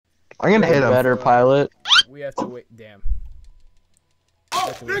I'm gonna hit him. Better pilot. We have to wait. Damn. We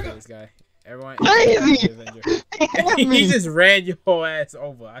have to wait for this guy. Everyone. Crazy! He just ran your whole ass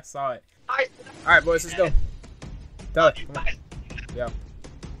over. I saw it. Alright, boys, let's go. Tell it. Come on. Yeah.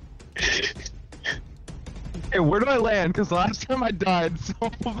 Hey, where do I land? Because last time I died so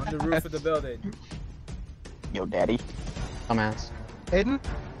On bad. the roof of the building. Yo, daddy. Dumbass. Aiden?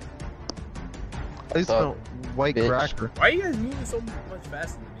 I smell white bitch? cracker. Why are you guys moving so much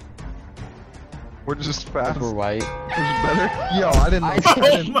faster than me? We're just fast. We're white. Who's better? Yo, I didn't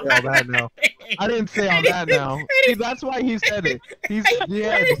say all that now. I didn't say all that now. See, that's why he said it.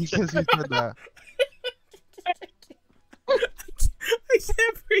 Yeah, because he said that. I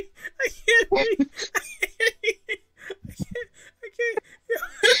can't breathe. I can't breathe.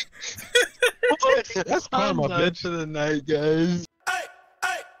 I can't. That's karma, bitch. For the night, guys.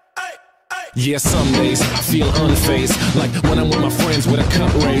 Yeah, some days I feel unfazed, like when I'm with my friends with a cup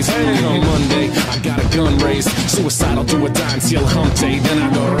raised. Come Monday, I got a gun raised. Suicidal do or die until hump day. Then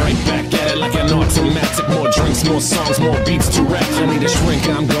I go right back at it like an automatic. More drinks, more songs, more beats to rap. I need a shrink,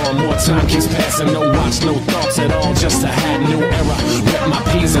 I'm gone. More time keeps passing. No watch, no thoughts at all. Just a hat, new era. Rep my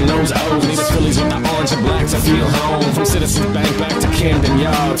P's and those O's. Need the Phillies with the orange and black to feel home. From Citizens Bank back to Camden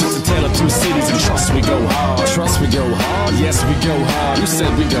Yards. It's a tale of two cities and trust we go hard. Trust we go hard. Yes, we go hard. You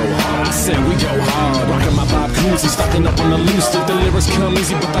said we go hard. I said we go hard. Rockin' my Bob Cousy, stocking up on the loose. Think the lyrics come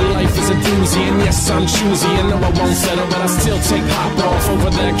easy, but the life is a doozy. And yes, I'm choosy, and no, I won't settle, but I still take hop off over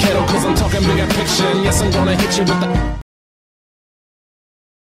that kettle. Cause I'm talking bigger picture, and yes, I'm gonna hit you with the...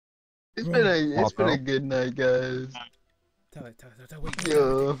 It's been a good night, guys. Tyler, wait.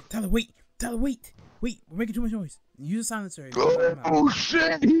 Yo. Tyler, wait. Wait, we're making too much noise. Use a silencer. Oh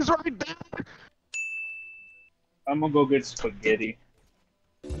shit, he's right there. I'm gonna go get spaghetti.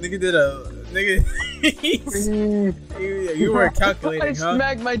 Nigga did a you weren't calculating, I huh?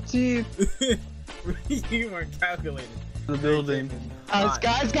 smacked my teeth. You weren't calculating. The building. Guys.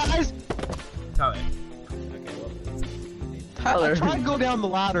 Tyler. Tyler. I tried to go down the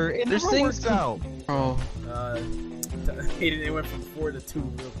ladder. It There's never things works out. Oh. It went from 4 to 2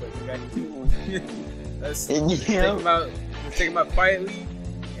 real quick, okay? Let's Yeah. take him out quietly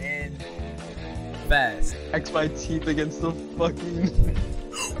and fast. X my teeth against the fucking.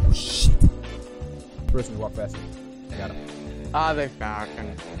 Oh shit. Person walk faster. I got him. Ah, they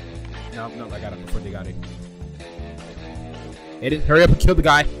fucking. No, I got him before they got it. Aiden, hurry up and kill the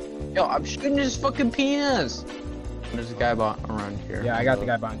guy. Yo, I'm shooting his fucking penis. There's a guy around here. Yeah, I got the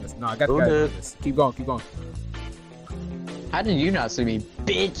guy behind us. No, I got the guy behind us. Keep going. How did you not see me,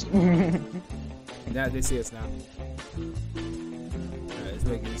 bitch? Now they see us now.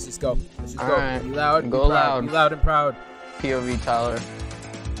 Alright, let's just go. Let's just go. Alright, Be loud. go be proud. loud. Be loud and proud. POV Tyler.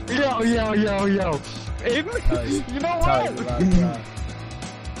 Yo. Aiden, you know Tyler, what? be loud and proud.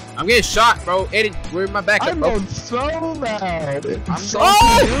 I'm getting shot, bro. Aiden, where's my backup, I'm bro? going so mad. I'm so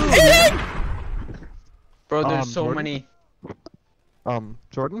Aiden! Bro, there's so Jordan? many.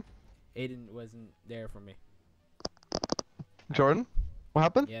 Jordan? Aiden wasn't there for me. Jordan? What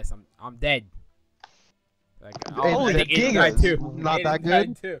happened? Yes, I'm dead. Like, Aiden, I think Aiden Gigas, died too. not Aiden that died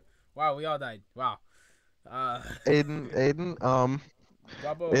good? too. Wow, we all died. Wow. Aiden,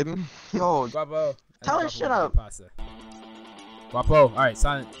 Guapo. Aiden. Yo, Guapo. Tyler, shut up. Pasta. Guapo. Alright,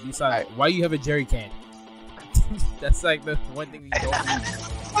 silent. Be silent. Why you have a jerry can? That's like the one thing you don't need.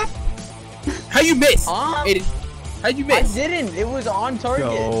 How you miss? Aiden. How'd you miss? I didn't. It was on target.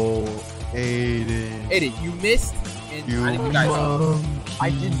 Yo, Aiden. Aiden, you missed. And You I didn't think I saw. I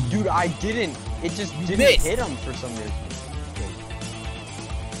did, dude. I didn't. It just didn't missed. hit him for some reason.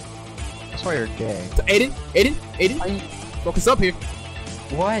 That's why you're gay. So Aiden. Focus up here.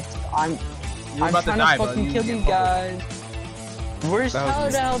 What? I'm about to trying die, to fucking bro. kill You these guys. Where's That was Tyler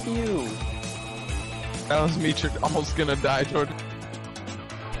me. to help you? That was me almost gonna die, Jordan.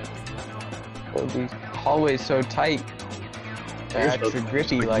 Oh, these hallways so tight. They're Here's extra the-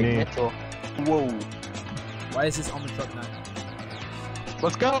 grippy like like me. Mitchell. Whoa. Why is this on the truck not?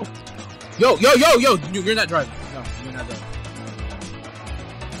 Let's go. Yo! You're not driving. No, you're not driving.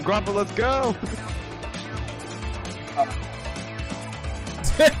 Grandpa, let's go.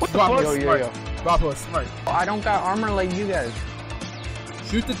 Guapo Yo, is yo, smart. yo. Guapo is smart. I don't got armor like you guys.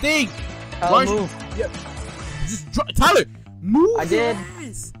 Shoot the thing. Tyler, Why don't you- move. Yep. Just Tyler, move. I did. your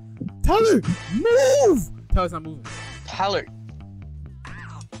ass. Tyler, move. Tyler's not moving. Tyler.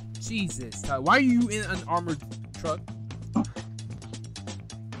 Jesus, Tyler, why are you in an armored truck?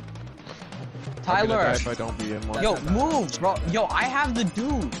 Tyler. If I don't be in one. Yo, move, bro. Yo, I have the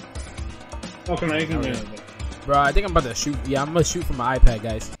dude. Okay, now you can Okay. get it. Bro, I think I'm about to shoot. Yeah, I'm gonna shoot from my iPad,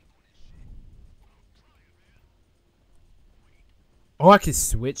 guys. Oh, I can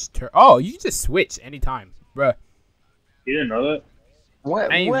switch. Oh, you can just switch anytime, bruh. You didn't know that?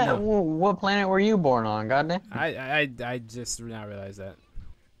 What planet were you born on, goddamn? I just now realized that.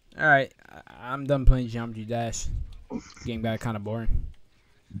 All right, I'm done playing Geometry Dash. Game got kind of boring.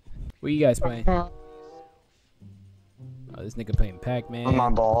 What you guys playing? Oh, this nigga playing Pac-Man. On my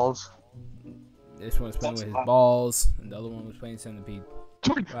balls. This one's playing with his balls, and the other one was playing Centipede.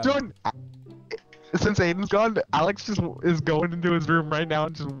 Jordan. Since Aiden's gone, Alex just is going into his room right now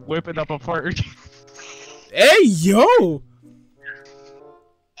and just whipping up a fart. Hey, yo!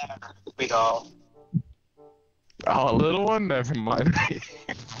 We all. Oh, a little one? Never mind.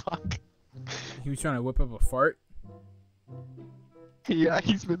 Fuck. He was trying to whip up a fart? Yeah,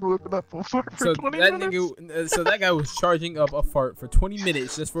 he's been whipping up a fart for So 20 that minutes. nigga, so that guy was charging up a fart for 20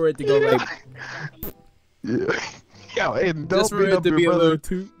 minutes just for it to go like... Yeah. Yo, Aiden, don't Just for beat it up to your be a brother. little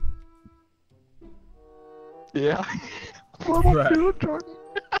toot. Yeah. Right. Jordan.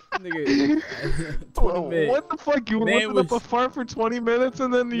 Nigga, 20 minutes. What the fuck? You Man whipped up a fart for 20 minutes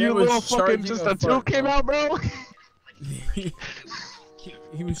and then you was little fucking charging just a a fart, toot came bro. out, bro?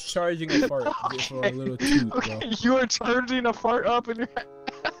 He was charging a fart for a little toot, bro. Okay, you were charging a fart up in your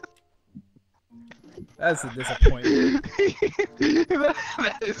That's a disappointment.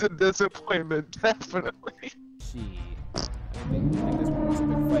 that is a disappointment, definitely. Shit. I think this one was a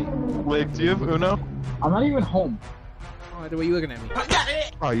big fight. Wait, do you have Uno? I'm not even home. Oh, the way you looking at me.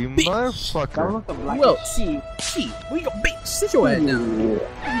 Oh, you motherfucker. Well, see, where you go, bitch? Sit your ass down.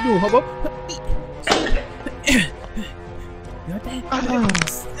 What you doing, hobo? You got that?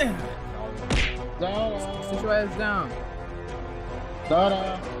 Sit your ass down.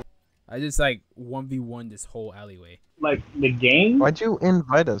 I just like 1v1 this whole alleyway. Like the game? Why'd you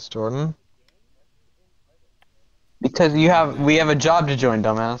invite us, Jordan? Because we have a job to join,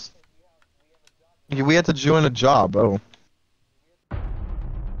 dumbass. We had to join a job, oh.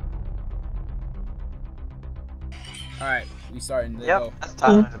 Alright, we starting to Yep, go. that's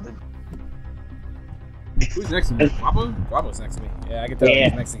time. Who's next to me? Guapo? Guapo's next to me. Yeah, I can tell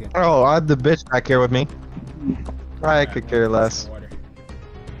he's Mexican. Oh, I had the bitch back here with me. I could care less. Water.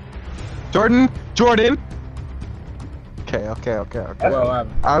 Jordan! Okay. Well,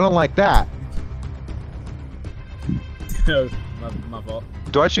 I don't like that. my fault.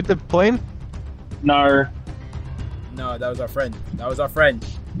 Do I shoot the plane? No. No, that was our friend.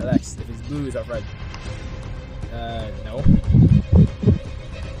 Relax. If it's blue, it's our friend. No.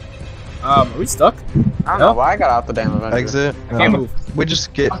 Are we stuck? I don't know why I got out the damn event. Exit. I can't move. We just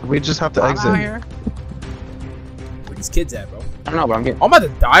have to I'm out exit. here. Where these kids at, bro? I don't know, but I'm getting. I'm about to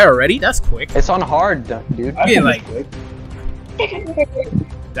die already? That's quick. It's on hard, dude. I'm getting like...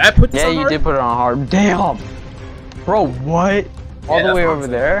 Did I put this Yeah, on you hard? did put it on hard. Damn. Bro, what? All Yeah, the way that's over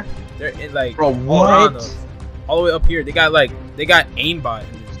there? They're in like... Bro, all around what? us. All the way up here. They got aimbot.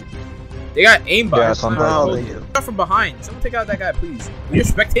 They got aimbot. Yeah, it's on hard. Not from behind. Someone take out that guy, please. You're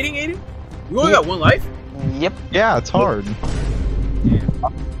spectating, Aiden? We only got one life? Yep. Yeah, it's hard. Yeah.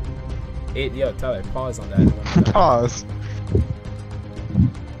 Yo, Tyler, pause on that. Pause.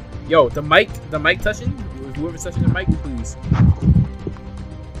 Yo, the mic touching? Whoever's touching the mic, please.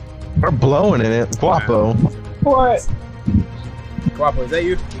 We're blowing in it. Guapo. What? Guapo, is that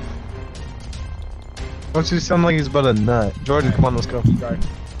you? Don't you sound like he's about a nut? Jordan, come on, let's go. Key card.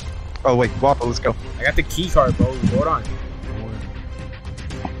 Oh wait, Guapo, let's go. I got the key card, bro. Hold on.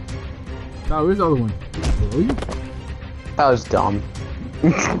 Tyler, where's the other one? Below you? That was dumb.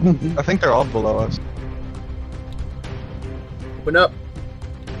 I think they're all below us. Open up.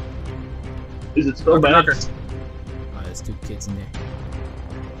 Is it still Knocker, bad? knocker. Oh, there's two kids in there.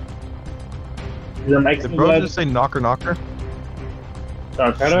 Is there Did Mexican bro blood? just say knocker knocker?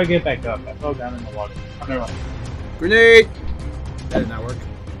 Sorry, how do I get back up? I fell down in the water. Oh, never mind. Grenade! That did not work.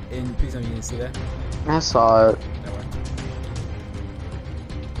 And please tell me you didn't see that. I saw it. That worked.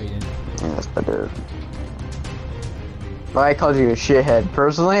 No, you didn't. Yes, I did. But I called you a shithead.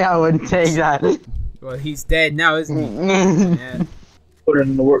 Personally, I wouldn't take that. Well, he's dead now, isn't he? Yeah. Put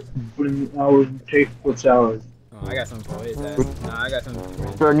in the work. Put in the hours and take 4 hours. Oh, I got something for his ass. Nah, I got something for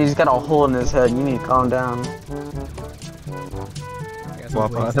his Jordan, he's got a hole in his head. You need to calm down. I got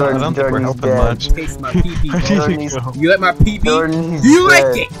Guapo, I something for his ass. don't think we're Jordan's helping dead. much. Taste my pee-pee, bro. Jordan, he's, You like my pee-pee? Jordan, he's Do you dead.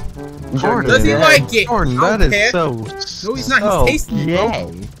 like it? Jordan, Does he dead. like it? Jordan, I don't that is care. so. No, he's not. so He's tasting it, bro.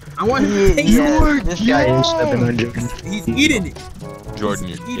 gay. I want him to Yeah, taste yeah, it. this guy is stepping on you. He's eating it. Jordan,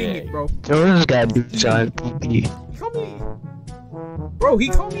 He's you're eating gay. it, bro. Jordan's got to be giant pee. He called me... Bro, he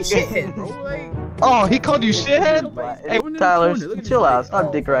called me shithead, bro. Like... Oh, he called you shithead? Hey, Going in the Tyler, corner, look at chill this out. nigga.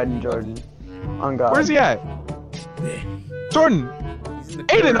 Stop dick riding Jordan. On God. Where's he at? Jordan, He's in the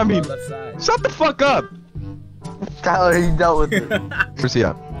Aiden, corner I on mean- the left side. shut the fuck up. Tyler, he dealt with it. Where's he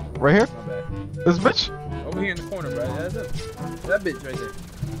at? Right here? My bad. This bitch? Over here in the corner, bro. That's it. That bitch right there.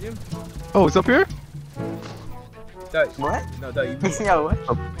 See him? Oh, it's up here? Doug, What? no, Doug, you missed. Yeah, what?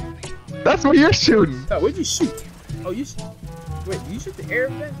 That's what you're shooting. Doug, where'd you shoot? Oh, you shoot. Wait, you shoot the air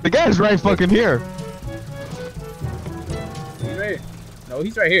event? The guy's right fucking here. He's right here. No,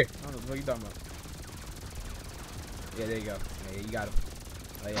 he's right here. I don't know what you talking about. Yeah, there you go. Yeah, you got him.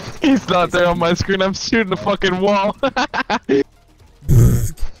 Oh, yeah. He's not there on my screen. I'm shooting the fucking wall.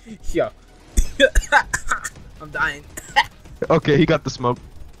 Yo. I'm dying. Okay, he got the smoke.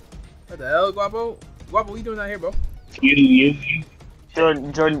 What the hell, Guapo? Guapo, what you doing out here, bro? You.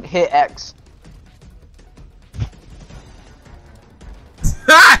 Jordan, hit X.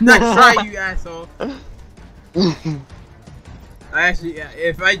 Nice try, you asshole. I actually, yeah,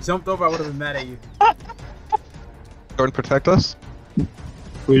 if I jumped over, I would have been mad at you. Jordan, protect us.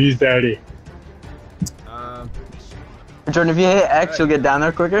 Please, daddy. Jordan, if you hit X, you'll get down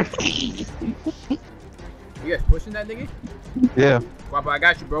there quicker. You guys pushing that nigga? Yeah. Guapo, I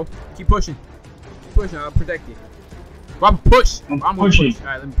got you, bro. Keep pushing. Keep pushing, I'll protect you. Guapo, push. I'm gonna pushing. push.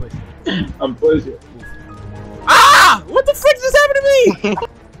 Alright, let me push. I'm pushing. Ah! What the frick just happened to me?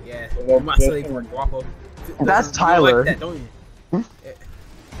 Yeah, you might say for Guapo. That's You Tyler. like that, don't you? Yeah.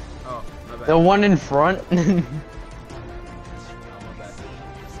 Oh, my bad. The one in front. Oh, my bad.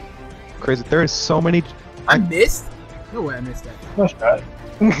 Crazy. There is so many. I missed? No way I missed that. Nice try.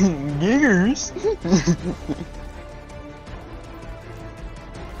 Giggers.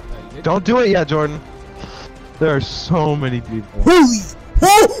 Don't do it yet, Jordan. There are so many people. Holy!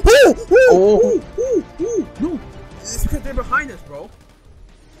 Oh. No! It's because they're behind us, bro.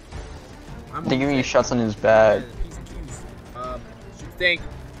 They're giving you shots on his back. Piece of keys. Shoot thing.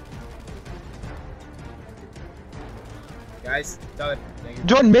 Guys, tell it. Thank you.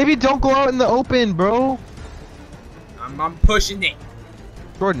 Jordan, maybe don't go out in the open, bro. I'm pushing it.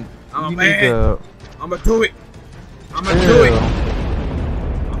 Jordan, I'm a you man. need to. I'ma do it. I'ma do it. Ew.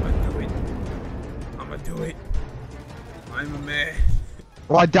 I'ma do it. I'ma do it. I'm a man.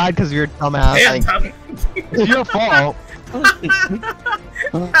 Well, I died because of your dumbass. Damn, Tommy. It's your fault.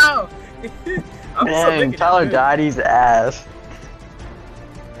 Ow. I'm so Dang, making Tyler it good. died his ass.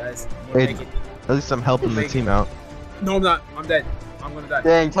 Guys, I'm Wait. gonna make it. At least I'm helping the team out. No, I'm not. I'm dead. I'm gonna die.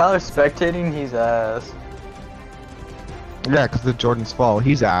 Dang, Tyler's spectating his ass. Yeah, because of Jordan's fault.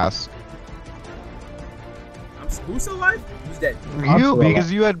 He's ass. Who's still alive? Who's dead? You,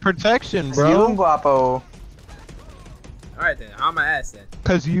 because you had protection, You and bro. Guapo. Alright then, I'm my ass then.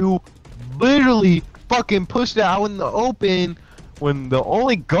 Because you literally fucking pushed it out in the open when the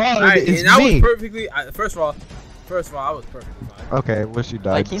only guard Alright, is and I was me. perfectly. First of all, I was perfectly fine. Okay, wish you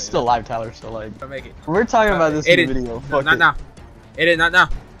died. Like, he's still alive, Tyler, so like. I'll make it. We're talking about this in the video. No, Fuck not it. now. It not now.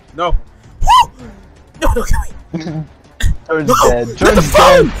 No. No, don't kill me. Jordan's No! dead. Not the Jordan's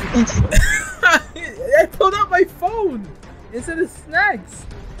phone! dead. I pulled out my phone instead of snacks.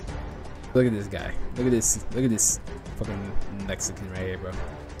 Look at this guy. Look at this. Look at this fucking Mexican right here, bro.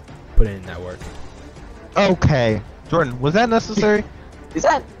 Put it in that work. Okay. Jordan, was that necessary? Is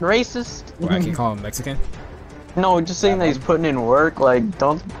that racist? Well, I can call him Mexican. No, just saying that he's putting in work. Like,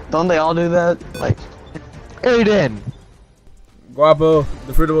 don't they all do that? Like, Aiden! Guapo,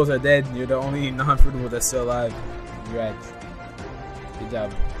 the fruitables are dead. You're the only non-fruitable that's still alive. Congrats. Good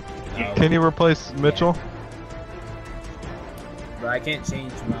job. Can you replace Mitchell? But I can't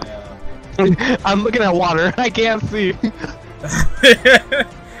change my. I'm looking at water. I can't see.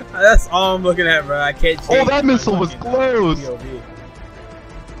 That's all I'm looking at, bro. I can't change. Oh, that my missile was fucking, close. POV.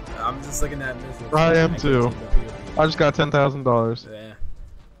 I'm just looking at missiles. I am can't too. change the POV. I just got $10,000. Yeah.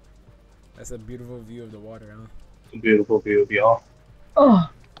 That's a beautiful view of the water, huh? Beautiful view of y'all.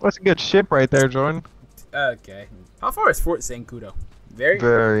 That's a good ship right there, Jordan. Okay. How far is Fort Sancudo? Very.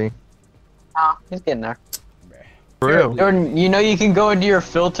 Very. he's getting there. For real. Jordan, you know you can go into your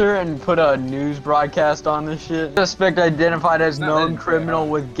filter and put a news broadcast on this shit. Suspect identified as Not known letting me criminal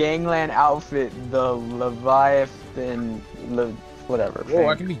play, with gangland outfit, the Leviathan, whatever. Whoa,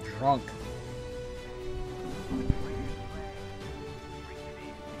 I can be drunk.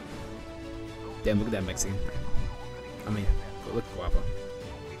 Damn, look at that Mexican. I mean, look guapo.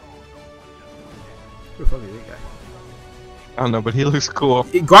 Who the fuck is that guy? I don't know, but he looks cool.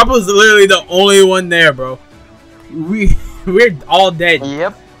 Guapo's literally the only one there, bro. We're all dead.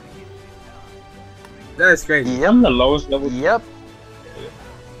 Yep. That's crazy. Yep. I'm the lowest level. Yep.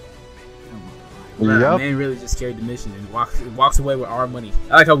 Bro, Yep. Man really just carried the mission and walks away with our money.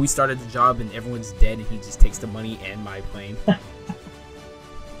 I like how we started the job and everyone's dead and he just takes the money and my plane.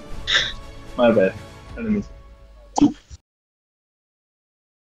 My bad. I didn't mean to.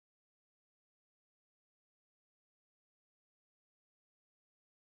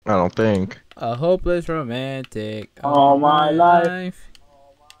 I don't think. A hopeless romantic All my life.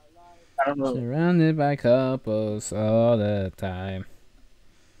 I don't know. Surrounded by couples all the time.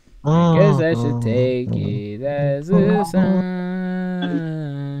 I guess I should take it as a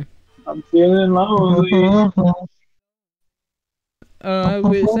sign. I'm feeling lonely. Oh, I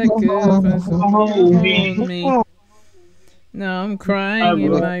wish I could find someone to hold me. Now I'm crying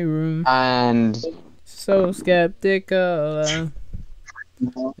in my room. And So skeptical.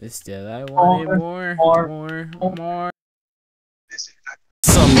 Still, I wanted more.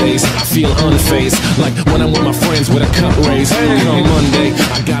 Some days I feel unfazed, like when I'm with my friends with a cup raised. Come Monday,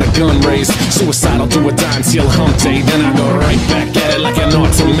 I got a gun raised. Suicidal, do or die until hump day. Then I go right back at it like an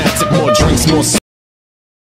automatic. More drinks, more